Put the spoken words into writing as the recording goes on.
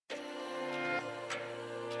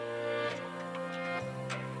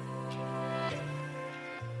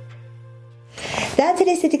Dental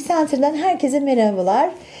Estetik Center'dan herkese merhabalar.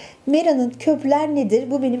 Mera'nın köprüler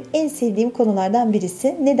nedir? Bu benim en sevdiğim konulardan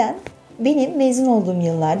birisi. Neden? Benim mezun olduğum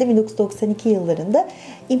yıllarda 1992 yıllarında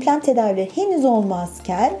implant tedavileri henüz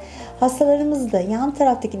olmazken hastalarımız da yan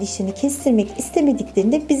taraftaki dişlerini kestirmek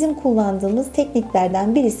istemediklerinde bizim kullandığımız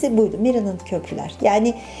tekniklerden birisi buydu. Mera'nın köprüler.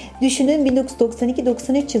 Yani düşünün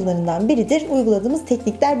 1992-93 yıllarından biridir. Uyguladığımız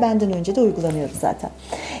teknikler benden önce de uygulanıyordu zaten.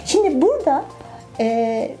 Şimdi burada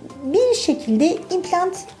bir şekilde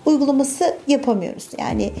implant uygulaması yapamıyoruz.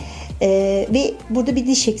 Yani ve burada bir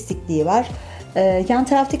diş eksikliği var. Yan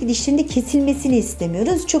taraftaki dişlerin de kesilmesini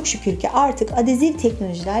istemiyoruz. Çok şükür ki artık adezif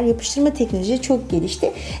teknolojiler, yapıştırma teknolojileri çok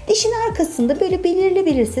gelişti. Dişin arkasında böyle belirli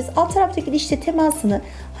belirsiz alt taraftaki dişle temasını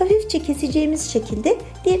hafifçe keseceğimiz şekilde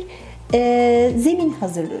bir zemin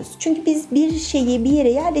hazırlıyoruz. Çünkü biz bir şeyi bir yere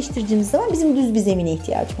yerleştirdiğimiz zaman bizim düz bir zemine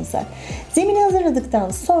ihtiyacımız var. Zemini hazırladıktan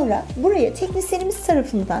sonra buraya teknisyenimiz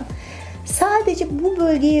tarafından sadece bu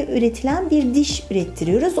bölgeye üretilen bir diş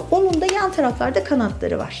ürettiriyoruz. Onun da yan taraflarda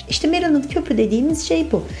kanatları var. İşte Mera'nın köprü dediğimiz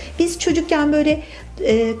şey bu. Biz çocukken böyle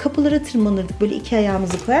kapılara tırmanırdık böyle iki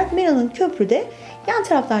ayağımızı koyarak. Mera'nın köprüde yan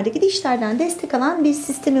taraflardaki dişlerden destek alan bir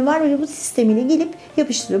sistemi var ve bu sistemiyle gelip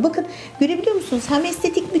yapıştırıyor. Bakın görebiliyor musunuz? Hem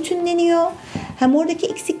estetik bütünleniyor, hem oradaki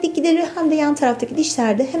eksiklik gideriliyor, hem de yan taraftaki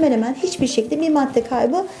dişlerde hemen hemen hiçbir şekilde bir madde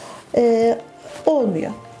kaybı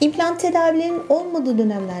olmuyor. İmplant tedavilerinin olmadığı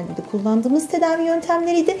dönemlerde de kullandığımız tedavi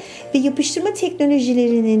yöntemleriydi ve yapıştırma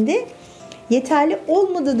teknolojilerinin de yeterli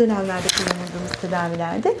olmadığı dönemlerde kullanıldığımız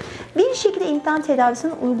tedavilerde bir şekilde implant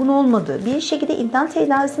tedavisinin uygun olmadığı, bir şekilde implant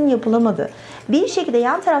tedavisinin yapılamadığı, bir şekilde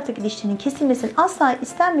yan taraftaki dişlerin kesilmesinin asla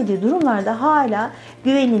istenmediği durumlarda hala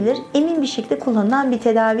güvenilir, emin bir şekilde kullanılan bir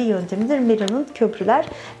tedavi yöntemidir Mera'nın köprüler.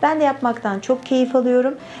 Ben de yapmaktan çok keyif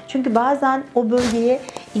alıyorum. Çünkü bazen o bölgeye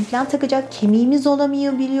implant takacak kemiğimiz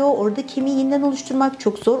olamayabiliyor. Orada kemiği yeniden oluşturmak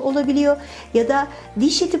çok zor olabiliyor. Ya da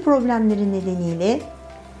diş eti problemleri nedeniyle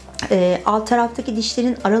alt taraftaki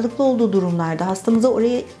dişlerin aralıklı olduğu durumlarda hastamıza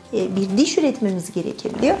oraya bir diş üretmemiz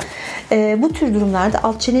gerekebiliyor. Bu tür durumlarda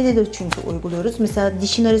alt çenede de çünkü uyguluyoruz. Mesela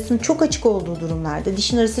dişin arasının çok açık olduğu durumlarda,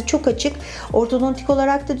 dişin arası çok açık, ortodontik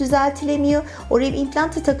olarak da düzeltilemiyor. Oraya bir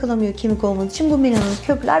implantı takılamıyor kemik olmadığı için. Bu Mera'nın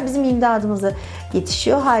köprüler bizim imdadımıza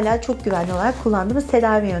yetişiyor. Hala çok güvenli olarak kullandığımız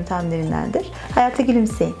tedavi yöntemlerindendir. Hayata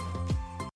gülümseyin.